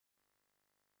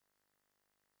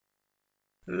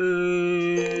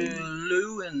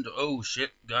Hello and oh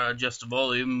shit, gotta adjust the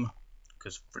volume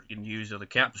because freaking use the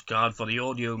capture card for the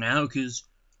audio now because,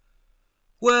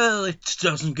 well, it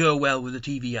doesn't go well with the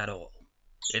TV at all.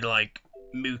 It like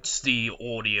mutes the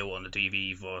audio on the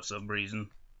TV for some reason.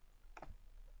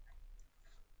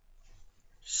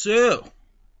 So,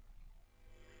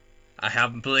 I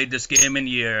haven't played this game in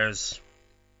years.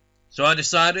 So I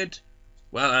decided,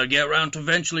 well, I'll get around to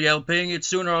eventually LPing it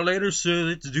sooner or later, so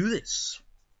let's do this.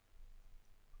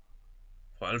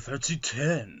 Final Fantasy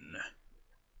X.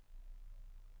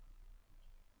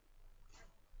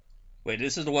 Wait,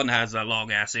 this is the one that has that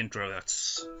long-ass intro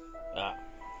that's...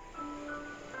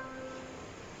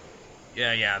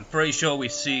 Yeah, I'm pretty sure we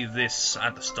see this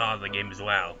at the start of the game as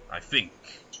well, I think.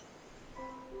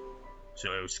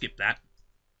 So I'll skip that.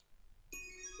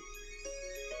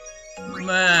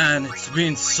 Man, it's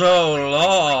been so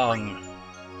long.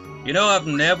 You know, I've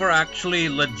never actually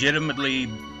legitimately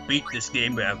beat this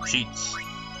game without cheats.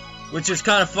 Which is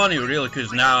kind of funny, really,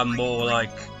 because now I'm more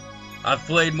like... I've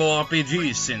played more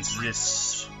RPGs since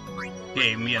this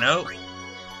game, you know?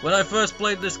 When I first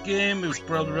played this game, it was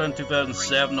probably around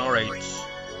 2007 or 8.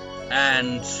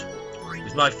 And it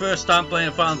was my first time playing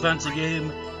a Final Fantasy game.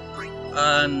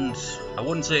 And I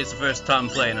wouldn't say it's the first time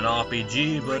playing an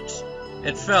RPG, but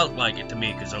it felt like it to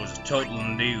me because I was a total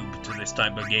noob to this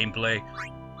type of gameplay.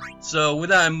 So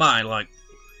with that in mind, like,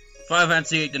 Final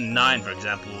Fantasy 8 and 9, for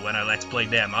example, when I Let's Played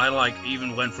them, I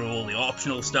even went through all the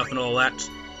optional stuff and all that.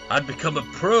 I'd become a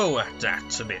pro at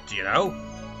that a bit, you know?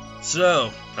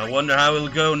 So, I wonder how it'll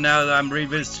go now that I'm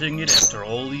revisiting it after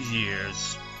all these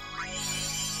years.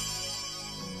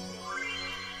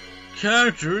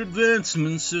 Character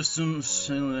Advancement System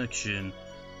Selection.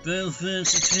 Final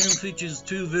Fantasy X features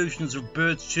 2 versions of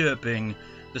birds chirping,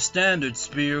 the standard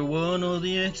spear one or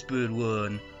the expert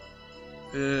one.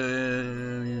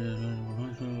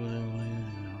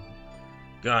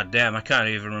 God damn, I can't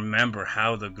even remember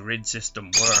how the grid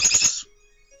system works.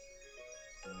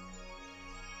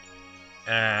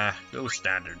 Go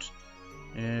standard.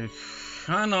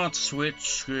 Cannot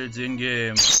switch grids in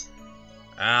game.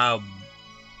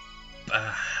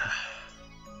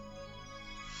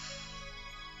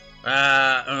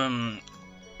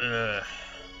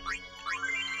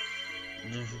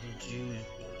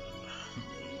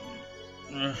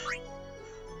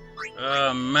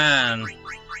 Oh man,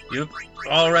 you're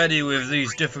already with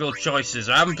these difficult choices.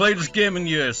 I haven't played this game in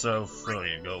years, so there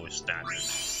you go with standard.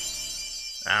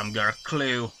 I haven't got a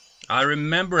clue. I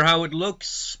remember how it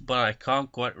looks, but I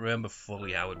can't quite remember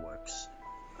fully how it works.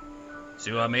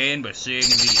 See what I mean by seeing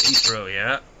the intro,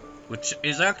 yeah? Which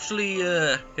is actually,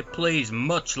 it plays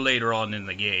much later on in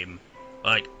the game.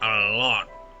 Like, a lot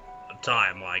of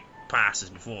time, like, passes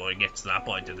before it gets to that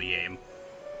point of the game.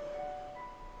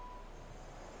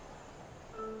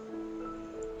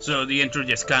 So the intro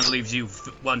just kind of leaves you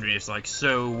wondering, it's like,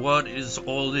 so what is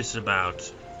all this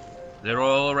about? They're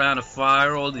all around a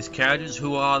fire, all these characters,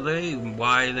 who are they?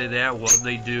 Why are they there? What are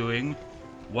they doing?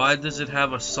 Why does it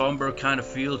have a somber kind of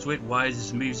feel to it? Why is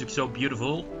this music so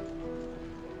beautiful?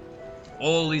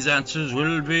 All these answers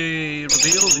will be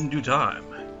revealed in due time.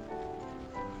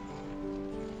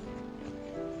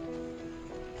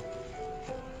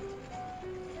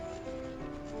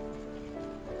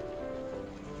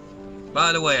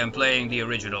 By the way, I'm playing the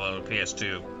original on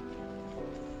PS2.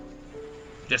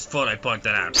 Just thought I'd point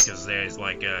that out because there's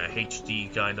like a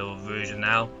HD kind of version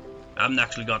now. I haven't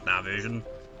actually got that version.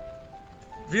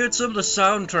 I've heard some of the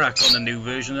soundtrack on the new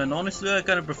version, and honestly I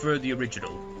kind of prefer the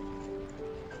original.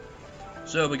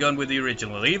 So we're going with the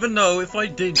original, even though if I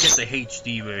did get the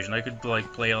HD version I could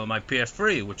like play on my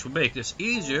PS3, which would make this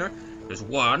easier, because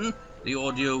one, the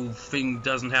audio thing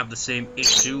doesn't have the same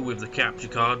issue with the capture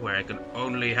card where I can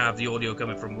only have the audio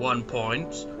coming from one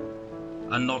point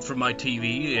and not from my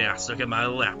TV. Yeah, stuck in my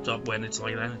laptop when it's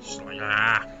like that. It's just like,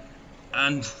 ah.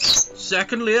 And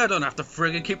secondly, I don't have to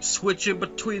friggin' keep switching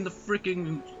between the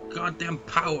freaking goddamn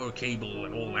power cable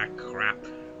and all that crap.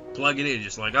 Plug it in,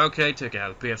 just like, okay, take it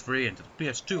out of the PS3 into the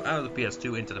PS2, out of the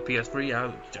PS2 into the PS3, out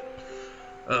of the...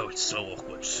 Oh, it's so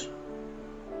awkward.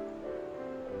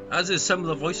 As is some of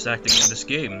the voice acting in this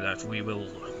game that we will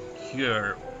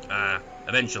hear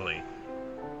eventually.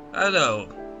 I know,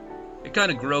 it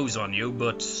kind of grows on you,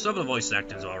 but some of the voice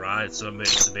acting is alright, some of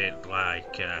it's a bit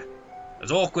like,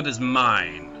 as awkward as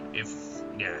mine,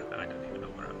 yeah, I don't even know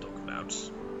what I'm talking about.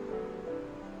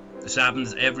 This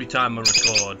happens every time I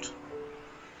record.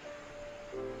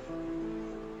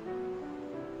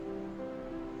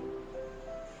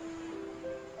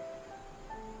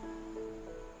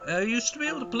 I used to be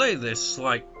able to play this,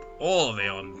 like, all of it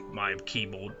on my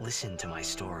keyboard. Listen to my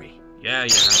story. Yeah.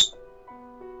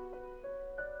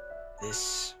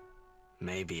 This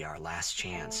may be our last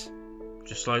chance.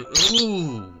 Just like,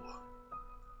 ooh,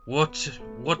 what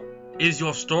is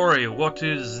your story? What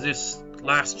is this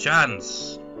last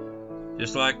chance?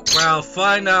 Just like, well,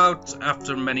 find out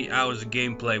after many hours of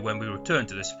gameplay when we return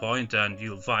to this point, and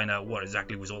you'll find out what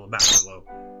exactly it was all about. So,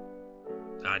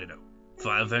 I don't know,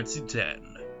 Final Fantasy X.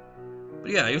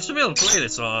 But yeah, I used to be able to play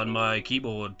this on my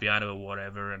keyboard, piano,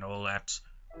 whatever, and all that.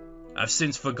 I've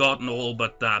since forgotten all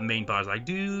but that main part, like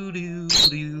do do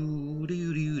do do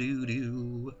do do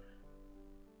do.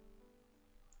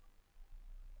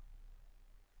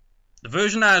 The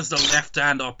version has the left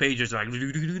hand up pages like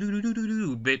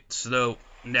bit slow.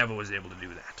 Never was able to do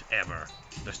that ever.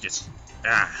 That's just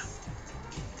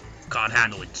can't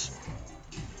handle it.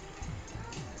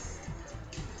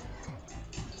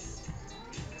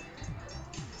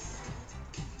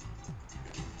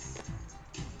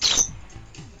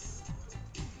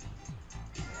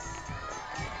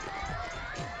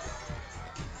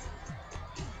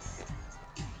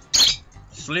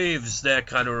 Sleeves there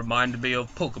kind of reminded me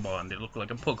of Pokemon. They look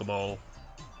like a Pokeball,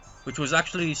 which was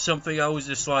actually something I was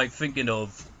just like thinking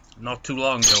of not too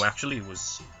long ago. Actually,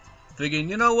 was thinking,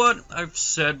 you know what? I've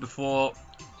said before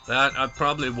that I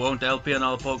probably won't LP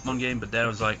another Pokemon game, but then I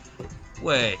was like,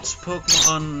 wait,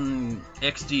 Pokemon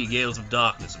XD Gales of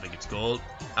Darkness, I think it's called.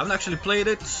 I haven't actually played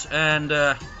it, and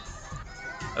I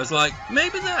was like,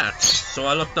 maybe that. So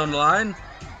I looked online.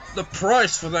 The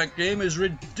price for that game is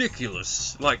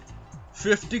ridiculous. Like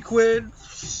 50 quid,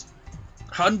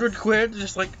 100 quid,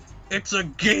 just like, it's a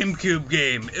GameCube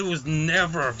game. It was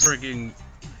never freaking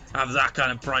have that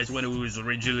kind of price when it was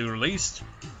originally released.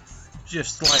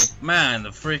 Just like, man, the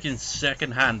freaking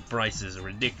second-hand prices are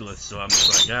ridiculous, so I'm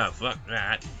just like, ah, fuck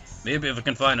that. Maybe if I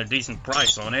can find a decent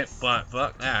price on it, but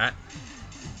fuck that.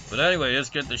 But anyway,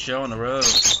 let's get the show on the road.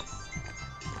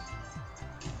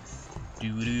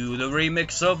 Doo-doo, the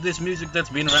remix of this music that's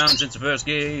been around since the first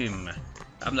game.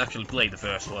 I haven't actually played the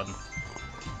first one.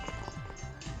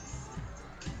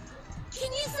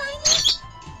 Can you sign this?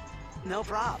 No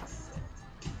problem.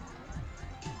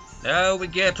 Now we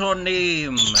get our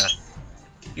name.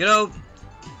 You know,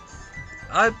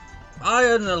 I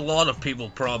and a lot of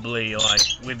people probably, like,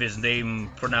 with his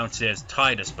name pronounced as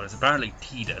Tidus, but it's apparently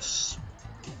Tidus.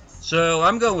 So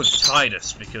I'm going with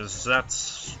Tidus because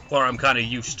that's what I'm kind of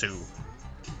used to.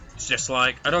 It's just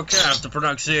like, I don't care if the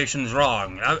pronunciation's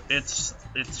wrong. It's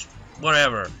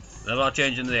whatever. I'm not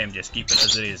changing the name, just keep it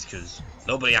as it is, because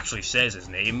nobody actually says his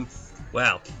name.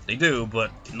 Well, they do,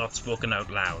 but not spoken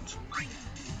out loud.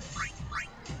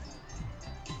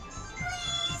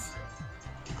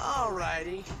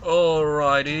 Alrighty.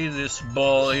 Alrighty, this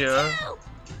ball here.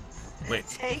 Wait,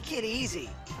 Take it easy.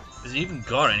 has he even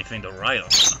got anything to write on?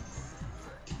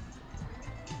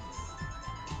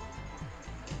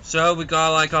 So we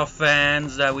got like our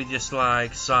fans that we just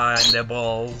like sign their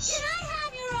balls. Can I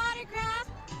have your autograph?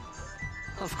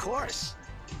 Of course.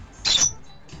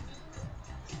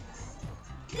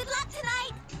 Good luck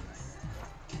tonight.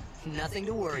 Nothing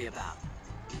to worry about.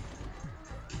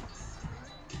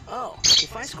 Oh,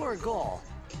 if I score a goal,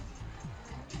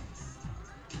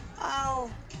 I'll,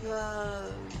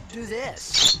 do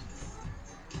this.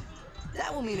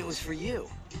 That will mean it was for you,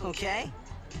 okay?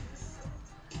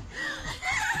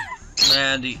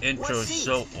 Man, the intro What is seat?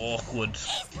 so awkward.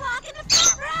 Ace block in the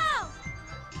front row.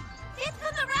 Fifth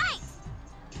from the right.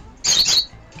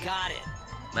 Got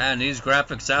it. Man, these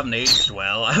graphics haven't aged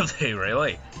well, have they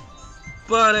really?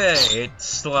 But hey,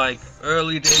 it's like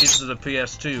early days of the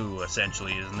PS2,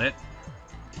 essentially, isn't it?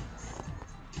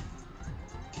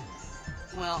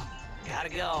 Well, gotta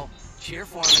go. Cheer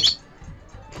for me.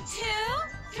 2,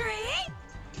 3.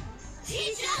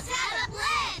 Teach us how to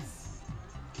blitz.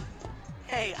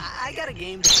 Hey, I got a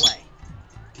game to play.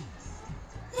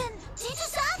 Then teach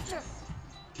us after.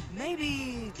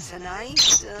 Maybe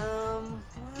tonight,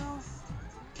 well,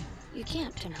 You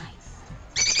can't tonight.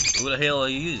 Who the hell are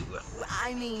you?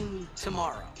 I mean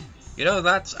tomorrow. You know,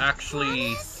 that's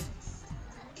actually...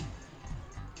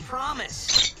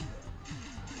 Promise.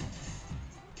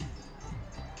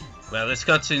 Well, this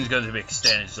cutscene's going to be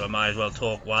extended, so I might as well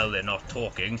talk while they're not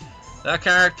talking. That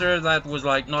character that was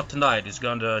like, not tonight, is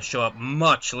going to show up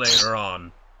much later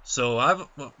on. So I've,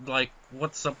 like,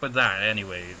 what's up with that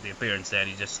anyway? The appearance that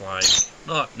he's just like,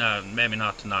 oh, no, maybe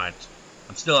not tonight.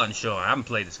 I'm still unsure. I haven't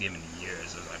played this game in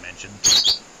years, as I mentioned.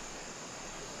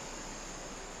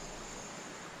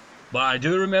 But I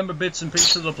do remember bits and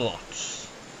pieces of the plot.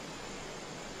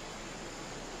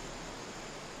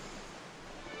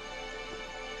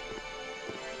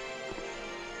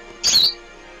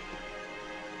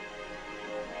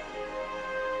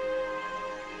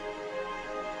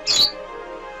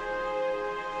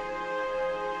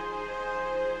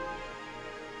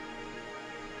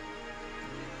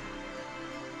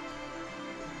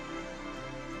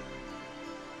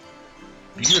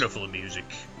 beautiful music.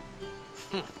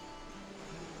 I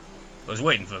was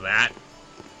waiting for that.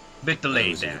 Bit I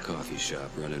delayed was in there. a coffee shop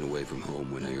running away from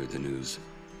home when I heard the news.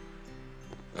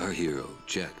 Our hero,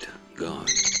 checked, gone,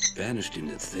 vanished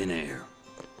into thin air.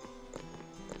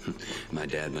 My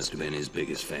dad must have been his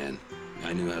biggest fan.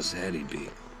 I knew how sad he'd be.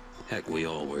 Heck, we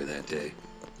all were that day.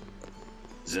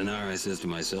 Zanar, I says to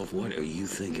myself, what are you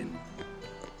thinking?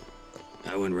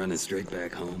 I went running straight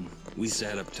back home. We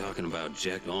sat up talking about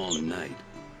Jack all night.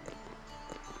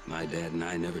 My dad and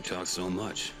I never talked so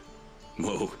much.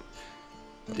 Whoa.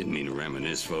 Didn't mean to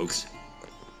reminisce, folks.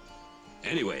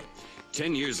 Anyway,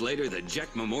 10 years later, the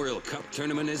Jack Memorial Cup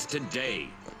tournament is today.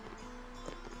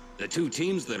 The two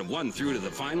teams that have won through to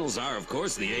the finals are, of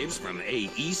course, the Aves from A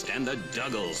East and the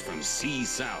Duggles from C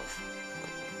South.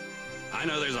 I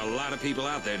know there's a lot of people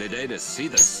out there today to see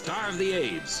the star of the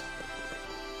Aves.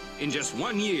 In just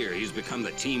 1 year, he's become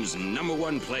the team's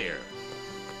 #1 player.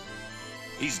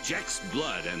 He's Jack's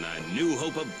blood and the new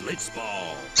hope of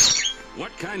Blitzball.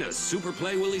 What kind of super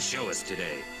play will he show us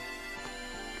today?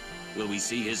 Will we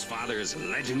see his father's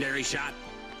legendary shot?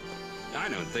 I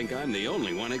don't think I'm the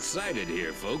only one excited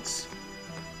here, folks.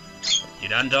 You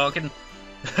done talking?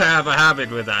 I have a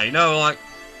habit with that, you know, like,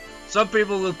 some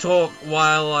people will talk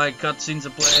while, like, cutscenes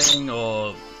are playing,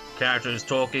 or characters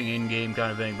talking in-game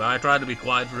kind of thing, but I try to be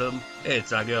quiet for them.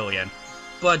 It's like again.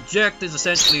 But Jack is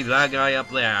essentially that guy up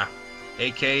there,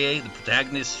 aka the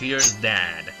protagonist here's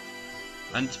dad.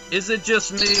 And is it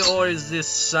just me, or is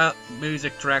this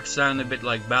music track sound a bit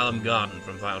like Balam Garden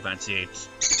from Final Fantasy VIII?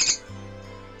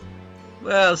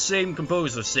 Well, same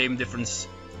composer, same difference,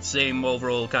 same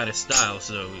overall kind of style,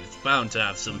 so it's bound to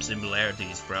have some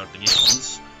similarities throughout the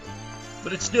games.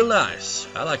 But it's still nice.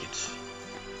 I like it.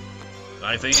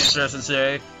 Anything interesting to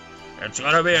say? It's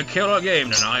gonna be a killer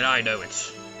game tonight, I know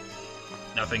it.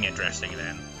 Nothing interesting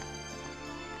then.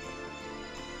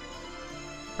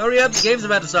 Hurry up, the game's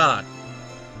about to start.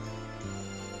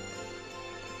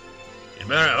 You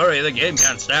better hurry, the game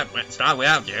can't start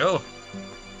without you.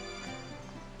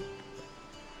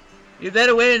 You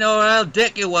better win or I'll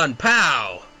deck you one,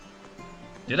 pow!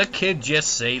 Did a kid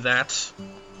just say that?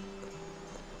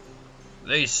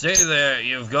 They say there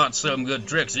you've got some good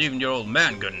tricks even your old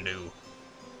man couldn't do.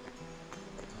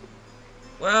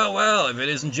 Well, well, if it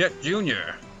isn't Jack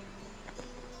Jr.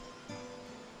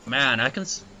 Man, I can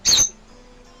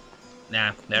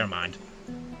Nah, never mind.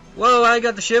 Whoa, I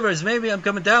got the shivers. Maybe I'm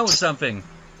coming down with something.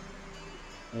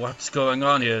 What's going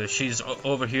on here? She's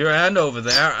over here and over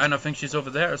there, and I think she's over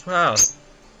there as well.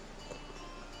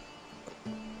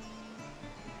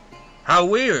 How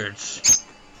weird.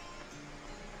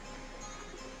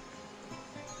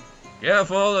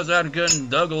 Careful, as Anakin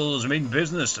Douglas mean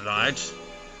business tonight.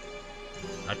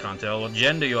 I can't tell what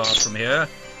gender you are from here.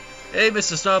 Hey,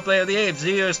 Mr. Star Player of the Apes,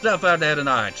 see your stuff out there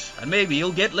tonight, and maybe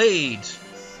you'll get laid.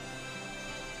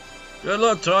 Good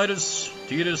luck, Titus,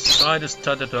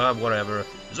 Tata, whatever.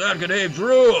 Zadkin Apes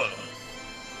rule!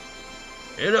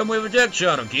 Hit him with a deck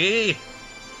shot, okay?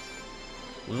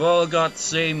 We've all got the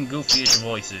same goofy-ish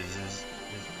voices.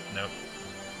 Nope.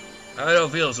 I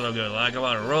don't feel so good, like I'm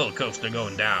on a roller coaster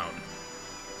going down.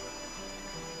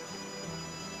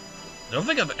 I don't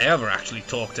think I've ever actually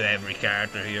talked to every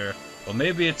character here. Or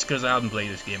maybe it's because I haven't played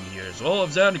this game in years. All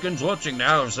of Zandikin's watching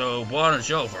now, so put on a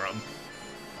show for him.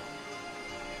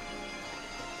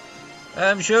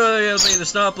 I'm sure he'll be the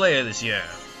star player this year.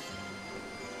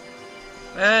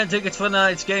 And tickets for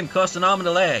tonight's game cost an arm and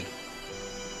a leg.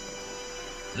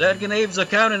 Zandikin Apes are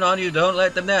counting on you, don't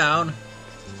let them down.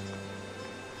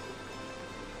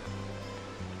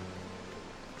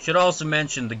 Should also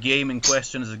mention the game in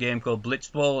question is a game called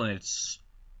Blitzball, and it's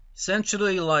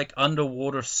essentially like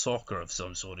underwater soccer of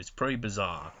some sort. It's pretty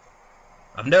bizarre.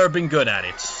 I've never been good at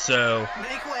it, so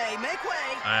Make way, make way!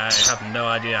 I have no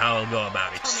idea how I'll go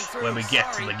about it when we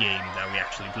get to the game that we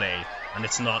actually play, and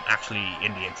it's not actually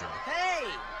in the intro. Hey,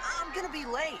 I'm gonna be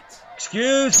late.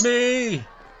 Excuse me!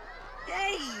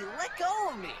 Hey, let go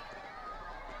of me.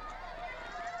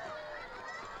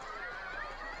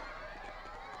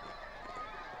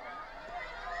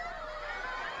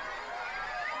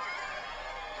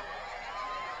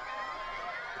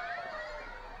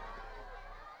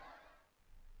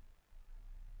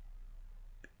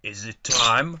 Is it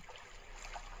time?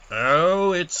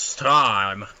 Oh, it's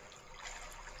time.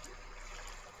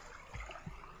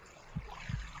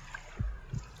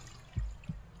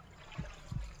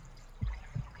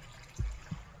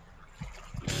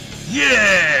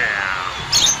 Yeah!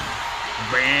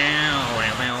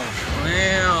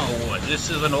 This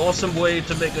is an awesome way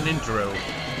to make an intro.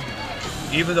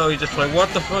 Even though you just like, what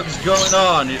the fuck is going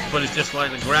on? But it's just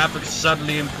like the graphics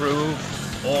suddenly improve.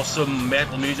 awesome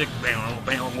metal music.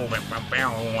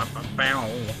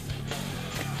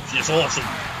 It's just awesome.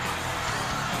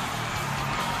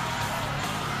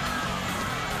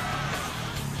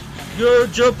 Go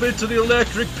jump into the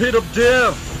electric pit of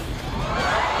death!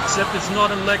 Except it's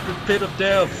not an electric pit of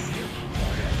death.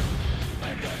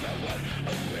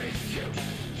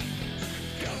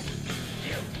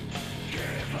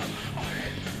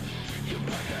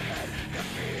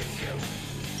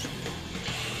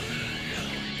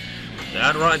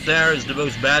 That right there is the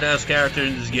most badass character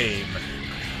in this game.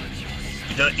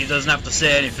 He doesn't have to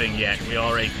say anything yet. We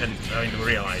already can kind of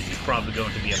realize he's probably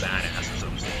going to be a badass of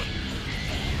some sort.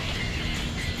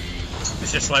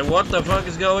 It's just like, what the fuck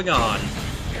is going on?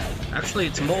 Actually,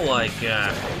 it's more like,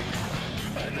 I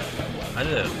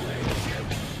don't know.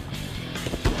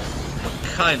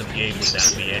 What kind of game would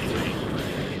that be anyway?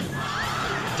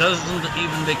 It doesn't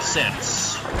even make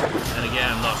sense. And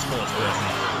again, I'm not a sports person.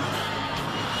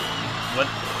 What?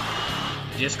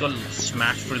 Just got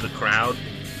smashed through the crowd?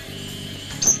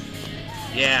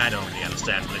 Yeah, I don't really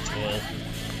understand what it's called.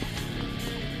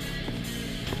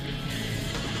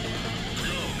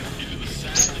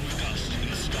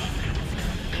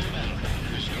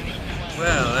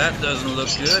 Well, that doesn't look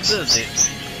good, does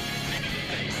it?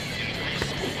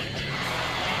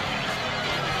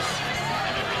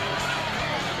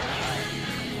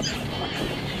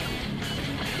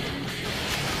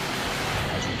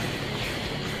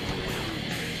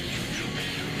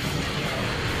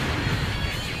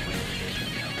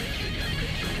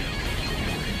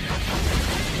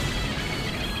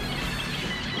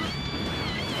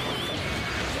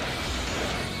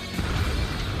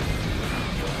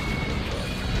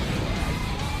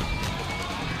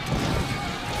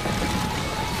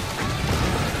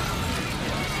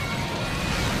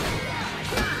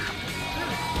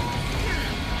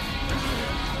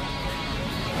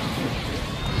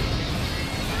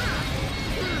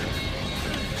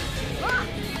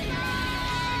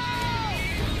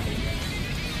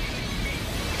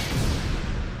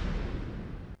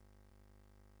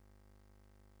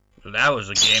 That was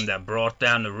a game that brought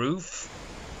down the roof.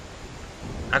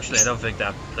 Actually, I don't think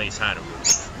that place had a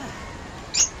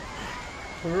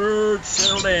roof.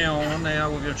 Settle down now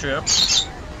with your chips.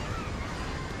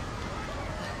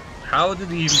 How did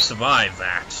he even survive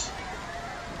that?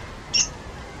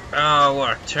 Oh,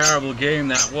 what a terrible game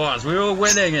that was. We were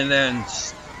winning and then...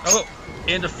 oh,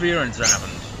 interference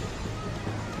happened.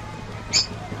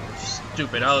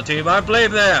 Stupid other team. I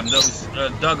blame them, those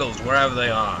Duggles, wherever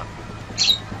they are.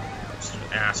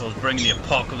 Assholes bringing the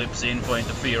apocalypse in for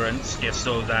interference, just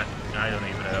so that, I don't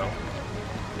even know.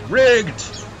 Rigged!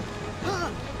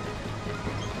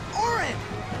 Auron!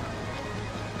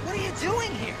 What are you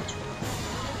doing here?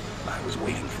 I was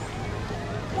waiting for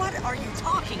you. What are you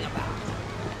talking about?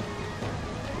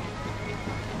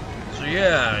 So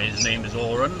yeah, his name is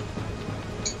Auron.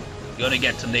 Gonna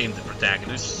get to name the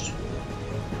protagonist.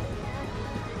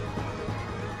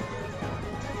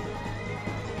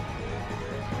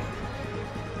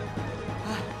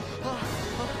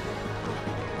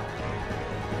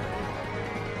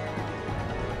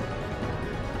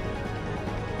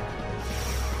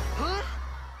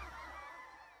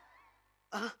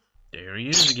 There he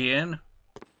is again.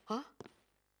 Huh?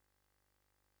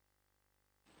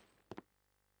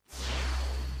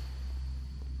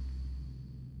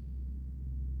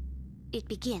 It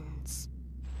begins.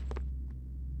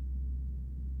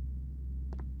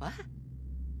 What?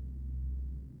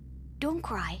 Don't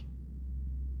cry.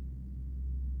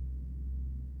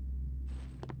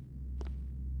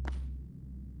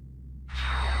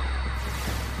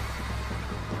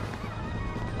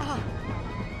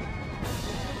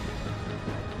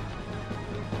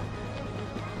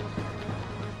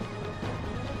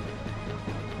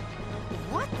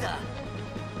 What the?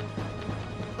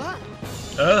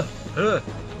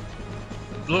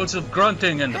 Loads of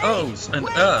grunting and ohs and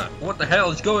what the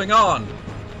hell is going on?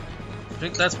 I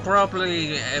think that's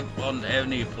probably on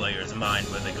any player's mind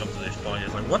when they come to this point.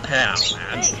 It's like, what the hell,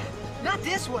 man? Hey, not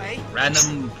this way.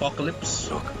 Random apocalypse.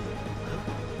 Look.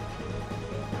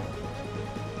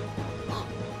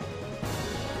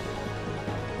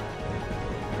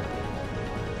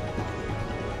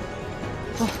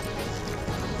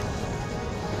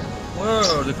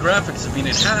 Whoa, the graphics have been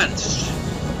enhanced.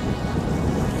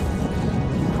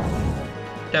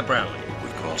 Temporarily. We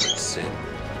call it sin.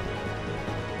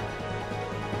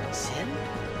 Sin?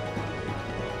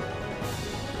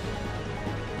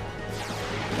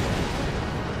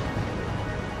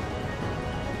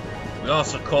 We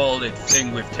also called it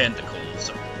Thing with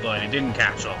Tentacles, but it didn't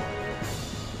catch on.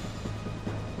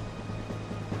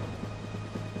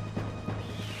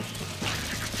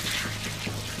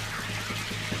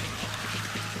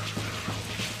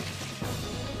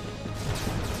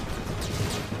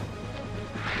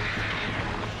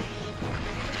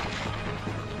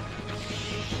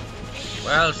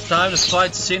 Well, it's time to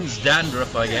fight Sin's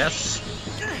dandruff, I guess.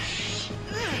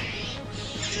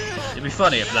 It'd be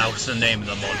funny if that was the name of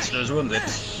the monsters, wouldn't it?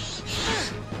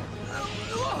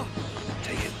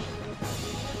 Take it.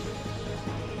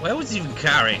 Where was he even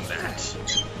carrying that?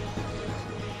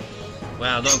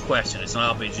 Well, don't question, it's an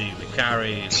RPG. We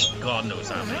carry God knows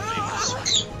how many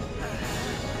things.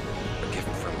 A gift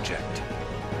from Jet.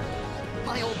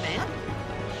 My old man?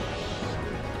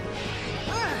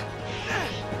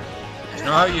 You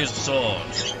know how to use a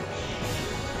sword.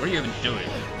 What are you even doing?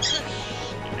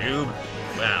 You noob?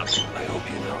 Well. I hope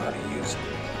you know how to use it.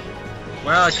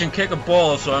 Well, I can kick a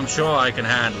ball, so I'm sure I can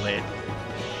handle it.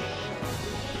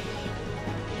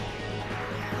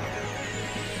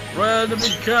 Random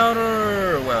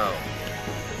encounter! Well,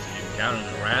 encounter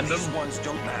is random. These ones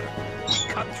don't matter.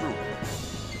 Cut through.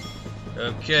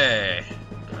 Okay.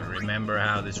 Gotta remember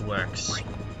how this works.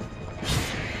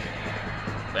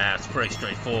 That's pretty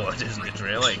straightforward, isn't it,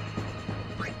 really?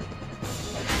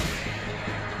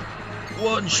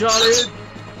 One shot it!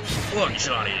 One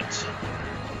shot it!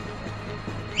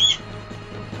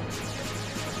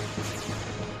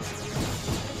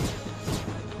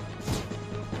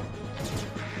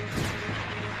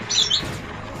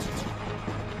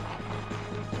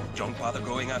 Don't bother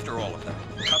going after all of them.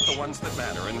 Cut the ones that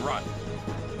matter and run.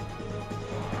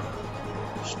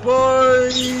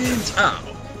 Spines! Ow!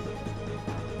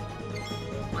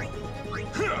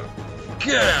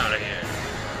 Get out of here!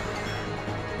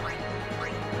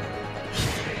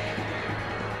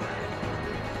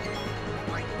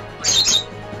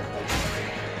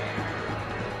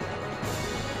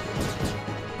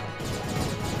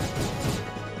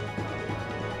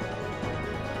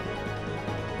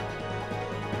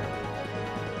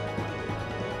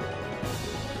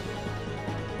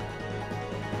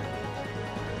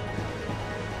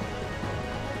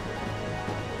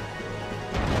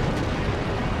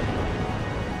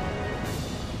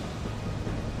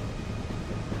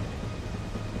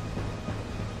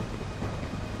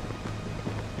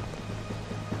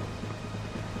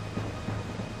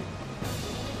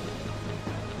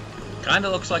 Kinda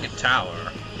looks like a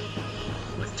tower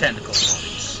with tentacle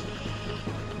points.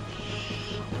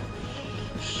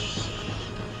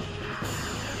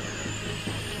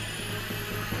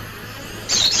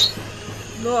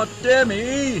 Not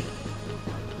Demi!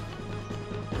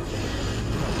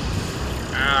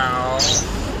 Ow!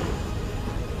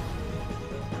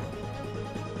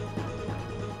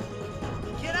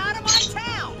 Get out of my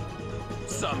town!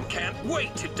 Some can't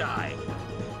wait to die.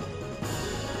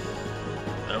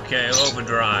 Okay,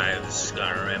 overdrives.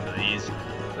 Gotta remember these.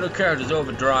 Little character's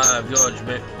overdrive,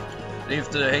 judgment. If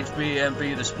the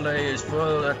HP display is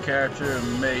full, that character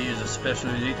may use a special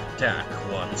elite attack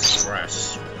once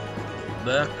press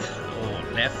back or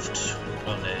left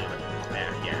on the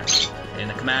in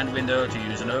the command window to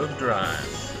use an overdrive.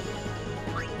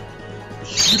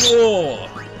 Sure.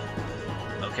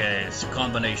 Okay, it's a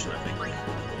combination, I think.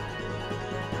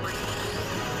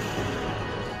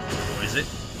 What is it?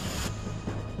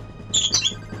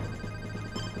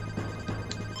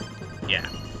 Yeah.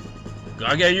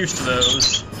 Gotta get used to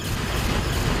those.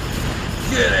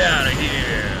 Get out of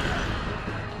here!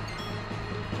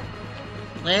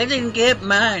 I didn't get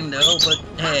mine though, but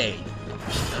hey.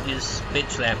 I'll just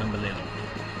bitch slap him a little.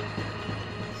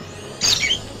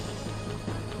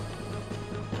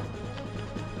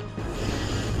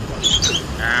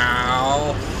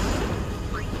 Ow!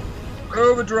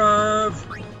 Overdrive!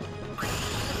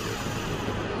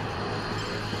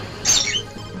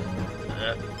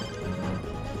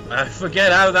 I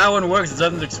forget how that one works, it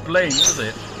doesn't explain, does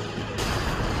it?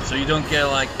 So you don't get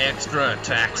like extra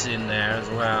attacks in there as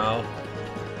well.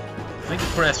 I think I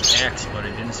pressed X, but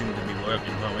it didn't seem to be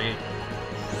working for me.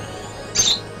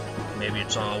 Maybe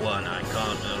it's all one, I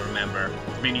can't really remember.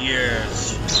 It's been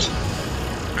years.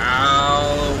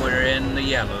 Ow, we're in the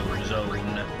yellow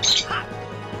zone.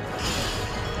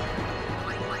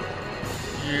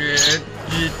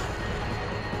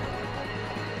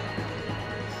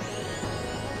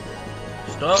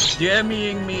 Stop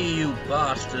demmying me, you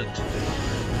bastard.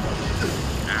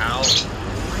 Ow.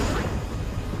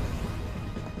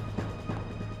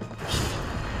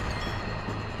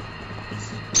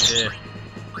 So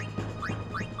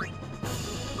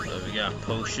we got a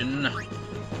potion.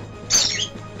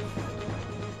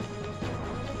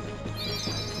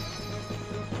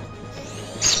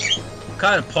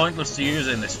 Kind of pointless to use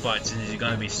in this fight since you're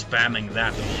going to be spamming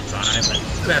that the whole time, and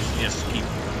it's best to just keep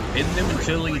hitting him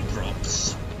until he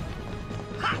drops.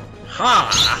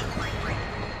 Ha!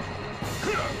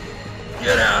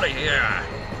 Get out of here!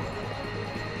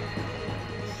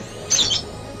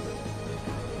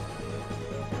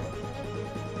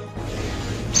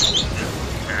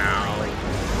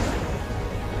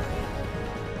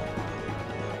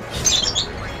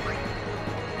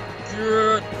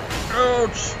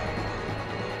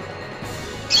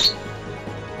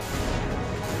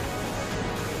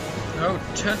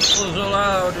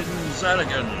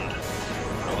 Saligan.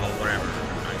 Oh, whatever.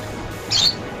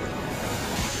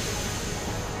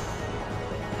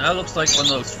 That looks like one of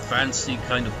those fancy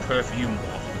kind of perfume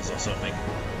bottles or something.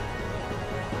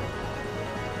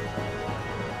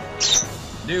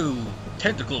 New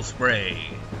tentacle spray.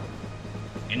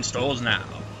 In stores now.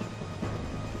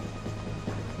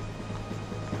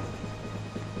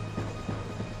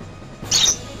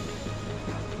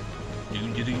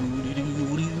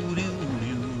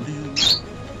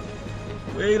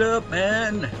 Wait up,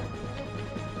 man.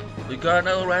 We got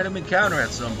another random encounter at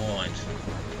some point.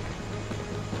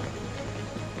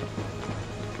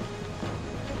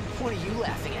 What are you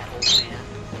laughing at, old man?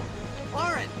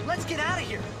 Lauren, let's get out of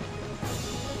here.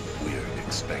 We're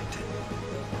expected.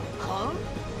 Huh?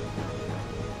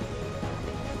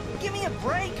 Give me a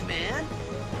break, man.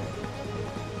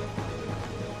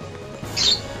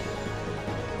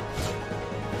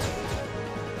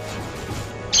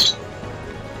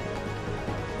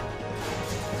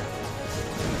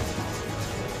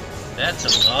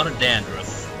 That's a lot of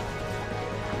dandruff.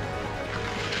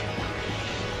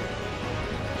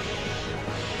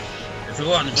 If we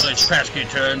want this pesky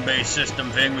turn-based system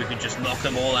thing, we could just knock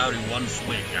them all out in one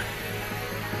swing.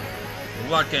 But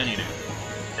what can you do?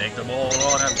 Take them all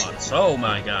on at once. Oh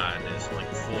my god, there's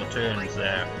like 4 turns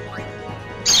there.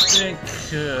 I think,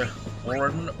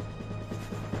 Warden.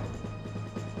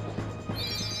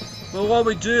 Well, what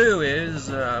we do is,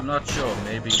 I'm not sure,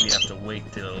 maybe we have to wait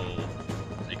till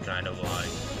they kind of like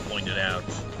point it out.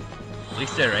 At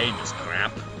least their aim is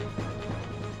crap.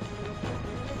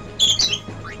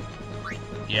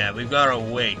 Yeah, we've gotta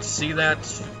wait. See that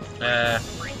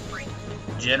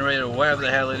generator, wherever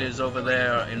the hell it is over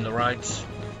there in the right?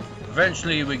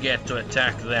 Eventually we get to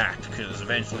attack that, because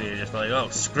eventually they're just like, oh,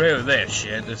 screw this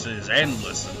shit, this is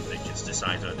endless, and they just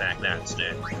decide to attack that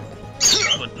instead.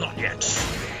 But not yet.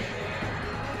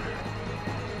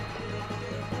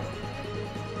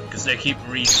 Because they keep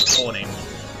respawning,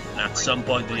 and at some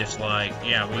point they're just like,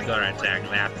 yeah, we gotta attack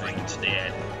that thing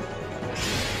instead.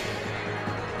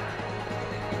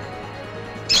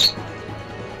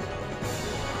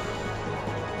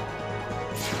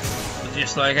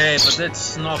 Just like, hey, but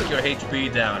let's knock your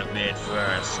HP down a bit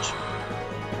first.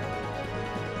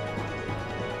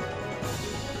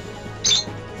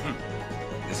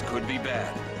 This could be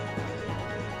bad.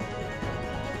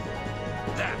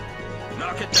 That.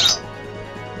 Knock it down.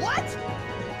 What?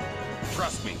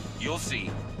 Trust me, you'll see.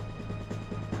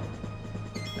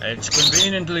 It's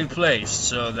conveniently placed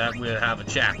so that we'll have a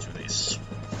chat to this.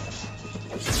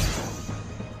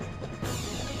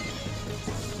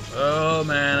 Oh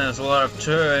man, there's a lot of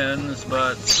turns,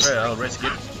 but I'll risk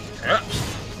it.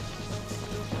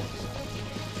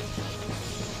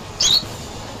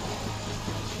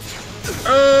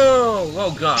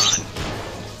 Oh god.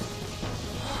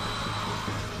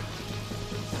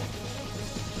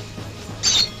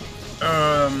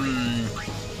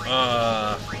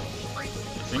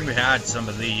 I think we had some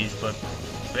of these, but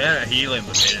better heal him a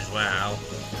bit as well.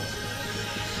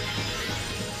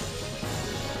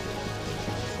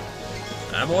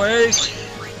 I'm awake!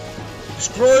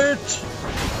 Destroy it!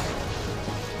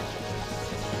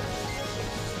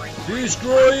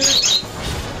 Destroy it!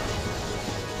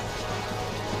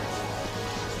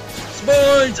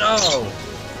 Spines! Oh!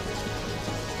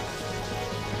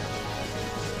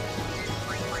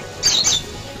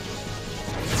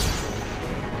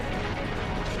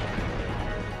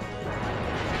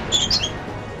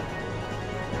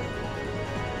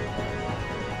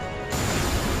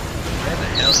 Where the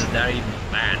hell did that even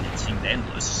land? It seemed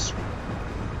endless.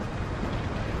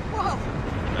 Whoa!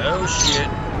 Oh shit.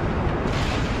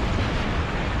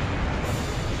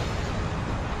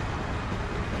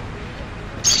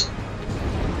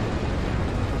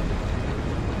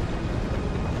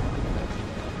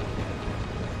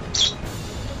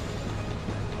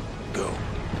 Go.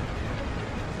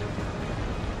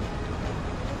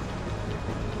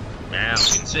 Now,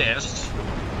 insist.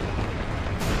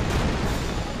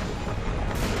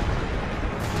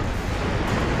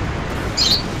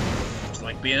 It's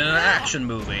like being in an action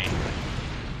movie.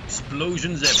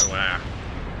 Explosions everywhere.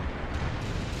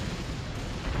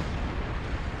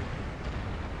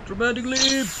 Dramatic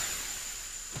leap!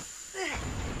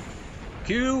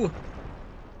 Cue!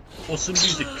 Awesome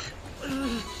music.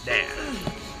 There.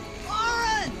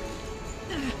 Lauren!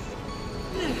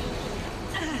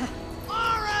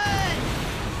 Lauren!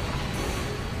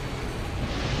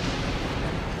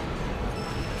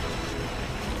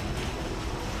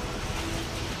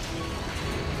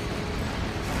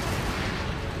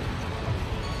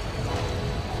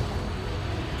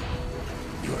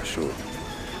 You are sure?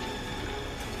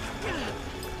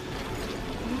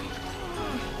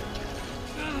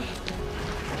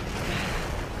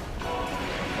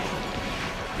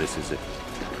 This is it.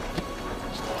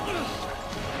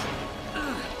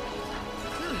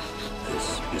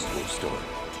 This is your story.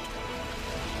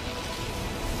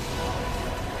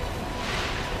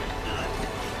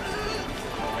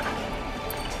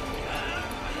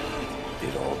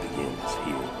 It all begins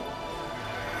here.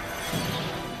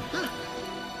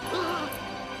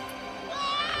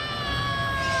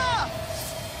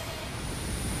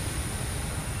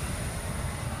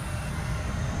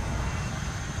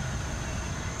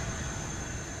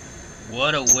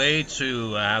 What a way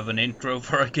to have an intro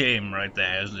for a game right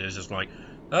there. It's just like,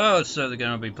 oh, so they're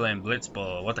gonna be playing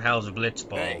Blitzball. What the hell is a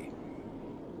Blitzball? Hey.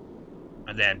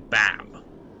 And then bam.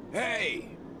 Hey!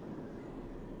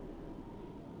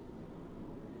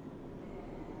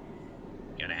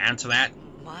 You gonna answer that?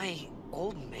 My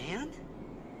old man?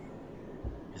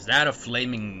 Is that a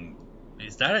flaming...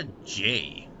 Is that a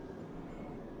J?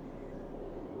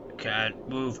 Can't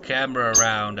move camera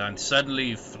around. I'm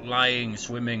suddenly flying,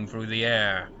 swimming through the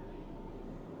air.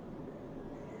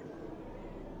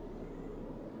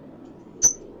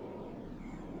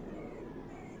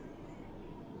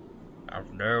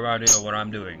 I've no idea what I'm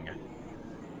doing.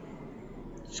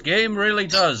 This game really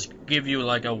does give you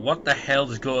like a what the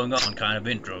hell is going on kind of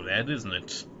intro there, doesn't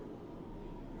it?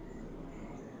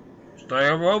 It's like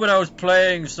a moment I was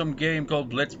playing some game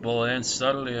called Blitzball and then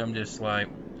suddenly I'm just like,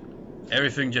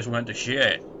 everything just went to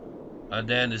shit. And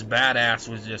then this badass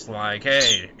was just like,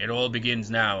 hey, it all begins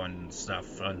now and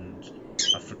stuff, and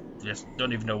I just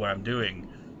don't even know what I'm doing.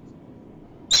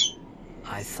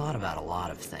 I thought about a lot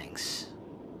of things.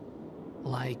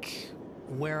 Like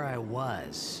where I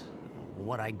was,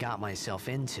 what I got myself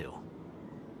into.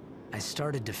 I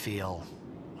started to feel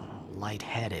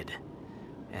lightheaded,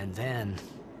 and then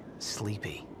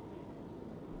sleepy.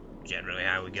 Generally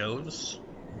how it goes.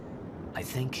 I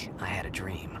think I had a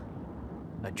dream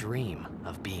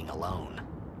of being alone.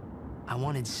 I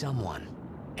wanted someone,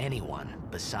 anyone,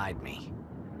 beside me,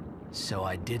 so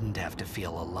I didn't have to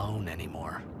feel alone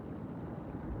anymore.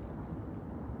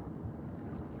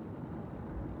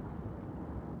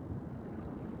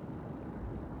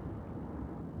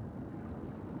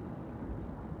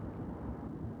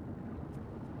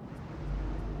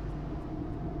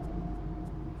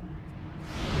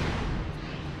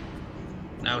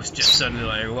 Now it's just suddenly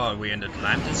like, well, are we in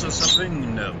Atlantis or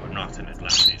something? No, we're not in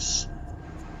Atlantis.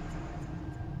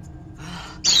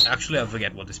 Actually, I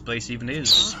forget what this place even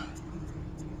is.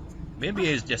 Maybe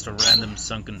it's just a random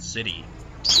sunken city.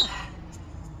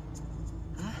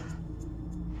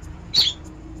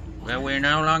 Well, we're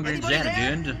no longer in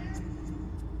Xanadu.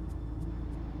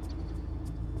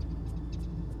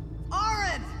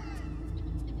 Aaron!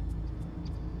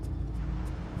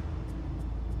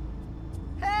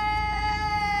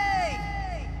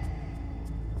 Hey!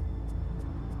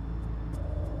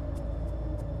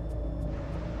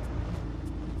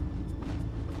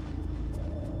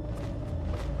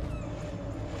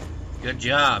 Good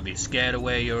job, you scared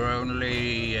away your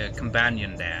only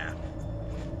companion there.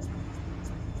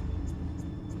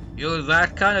 You know,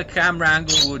 that kind of camera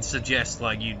angle would suggest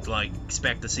like you'd like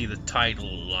expect to see the title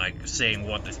like saying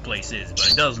what this place is,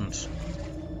 but it doesn't.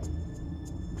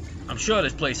 I'm sure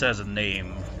this place has a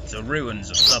name. It's a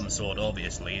ruins of some sort,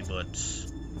 obviously, but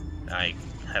I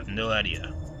have no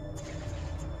idea.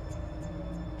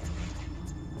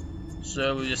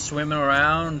 So we're just swimming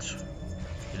around.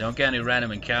 We don't get any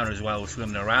random encounters while we're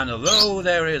swimming around, although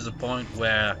there is a point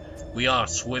where we are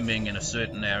swimming in a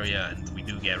certain area and we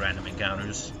do get random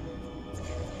encounters.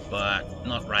 But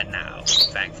not right now,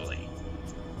 thankfully.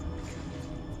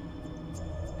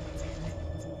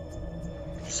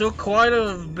 So quite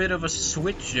a bit of a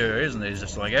switch here, isn't it? It's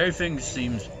just like everything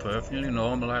seems perfectly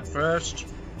normal at first,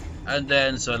 and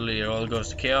then suddenly it all goes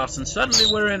to chaos, and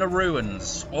suddenly we're in a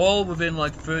ruins, all within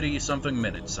like 30-something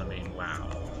minutes. I mean, wow.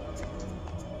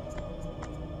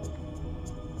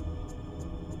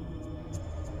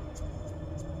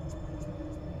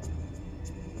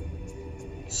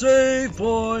 Save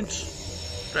point!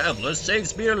 Traveler save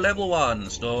spear level 1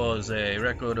 stores a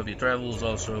record of your travels,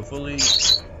 also fully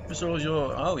restores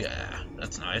your... Oh yeah,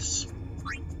 that's nice.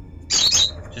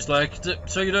 Just like,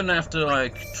 so you don't have to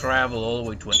like travel all the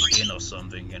way to an inn or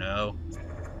something, you know?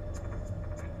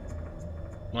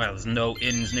 Well, there's no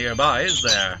inns nearby, is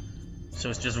there?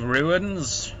 So it's just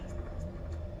ruins?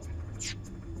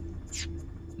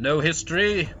 No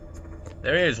history?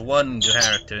 There is one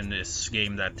character in this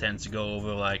game that tends to go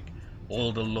over like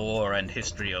all the lore and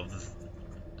history of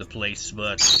the place,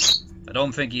 but I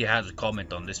don't think he has a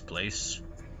comment on this place.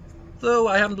 Though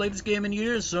I haven't played this game in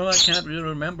years, so I can't really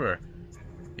remember.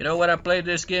 You know, when I played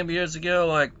this game years ago,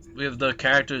 like, with the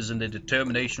characters and the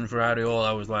determination throughout it all,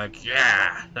 I was like,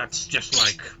 yeah, that's just,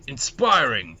 like,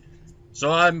 inspiring.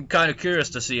 So I'm kind of curious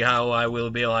to see how I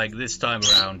will be like this time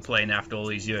around playing after all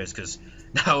these years, because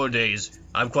nowadays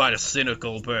I'm quite a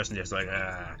cynical person, just like,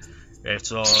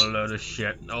 it's all a load of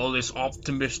shit, all this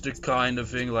optimistic kind of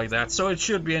thing like that. So it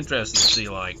should be interesting to see,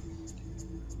 like,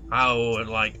 how,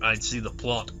 like, I'd see the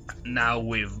plot now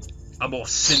with a more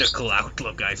cynical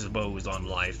outlook, I suppose, on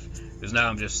life. Because now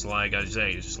I'm just like, I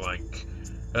say, it's like,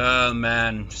 oh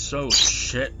man, so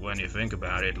shit when you think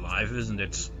about it, life, isn't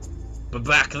it? But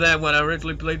back then, when I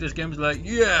originally played this game, it was like,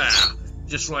 yeah,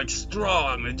 just like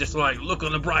strong, and just like, look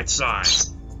on the bright side.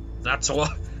 That's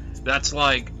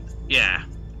like, yeah.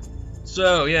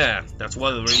 So, yeah, that's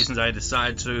one of the reasons I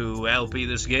decided to LP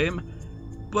this game.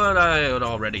 But I had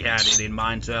already had it in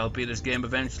mind to LP this game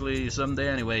eventually, someday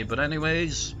anyway. But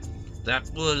anyways,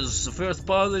 that was the first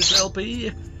part of this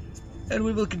LP. And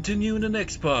we will continue in the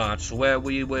next part, where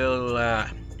we will,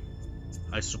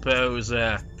 I suppose,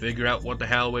 figure out what the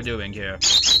hell we're doing here.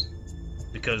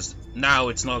 Because now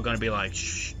it's not going to be, like,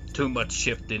 too much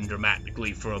shifting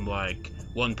dramatically from, like,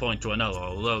 one point to another,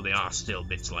 although there are still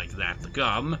bits like that to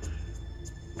come.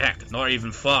 Heck, not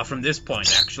even far from this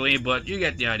point, actually, but you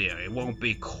get the idea. It won't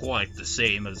be quite the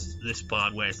same as this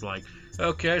part where it's like,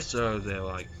 okay, so they're,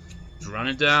 like,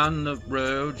 running down the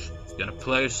road, gonna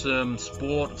play some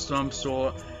sport of some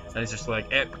sort, and it's just like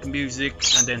epic music,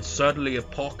 and then suddenly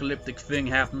apocalyptic thing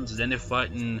happens, then they're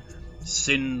fighting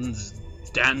Sin's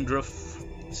Dandruff,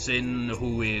 Sin,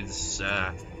 who is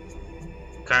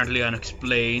currently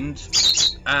unexplained,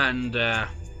 and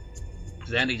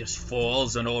then he just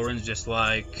falls, and Auron's just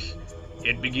like,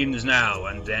 it begins now,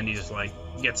 and then he just like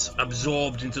gets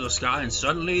absorbed into the sky, and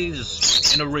suddenly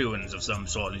he's in a ruins of some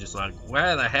sort, and just like,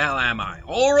 where the hell am I?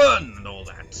 Auron! And all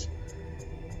that.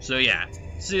 So yeah,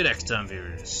 see you next time,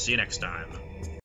 viewers. See you next time.